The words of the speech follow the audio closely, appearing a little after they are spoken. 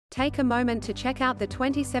Take a moment to check out the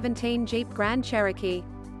 2017 Jeep Grand Cherokee.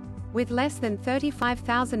 With less than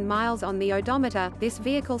 35,000 miles on the odometer, this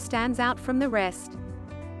vehicle stands out from the rest.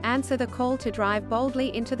 Answer the call to drive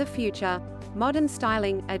boldly into the future. Modern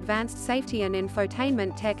styling, advanced safety and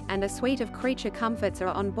infotainment tech, and a suite of creature comforts are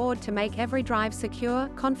on board to make every drive secure,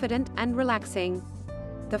 confident, and relaxing.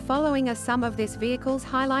 The following are some of this vehicle's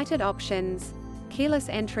highlighted options: keyless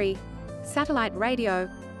entry, satellite radio,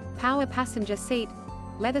 power passenger seat,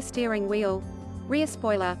 leather steering wheel, rear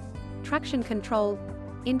spoiler, traction control,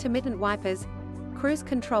 intermittent wipers, cruise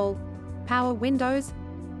control, power windows,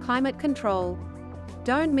 climate control.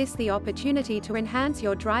 Don't miss the opportunity to enhance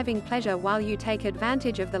your driving pleasure while you take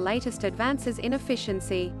advantage of the latest advances in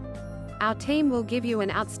efficiency. Our team will give you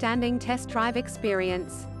an outstanding test drive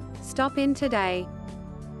experience. Stop in today.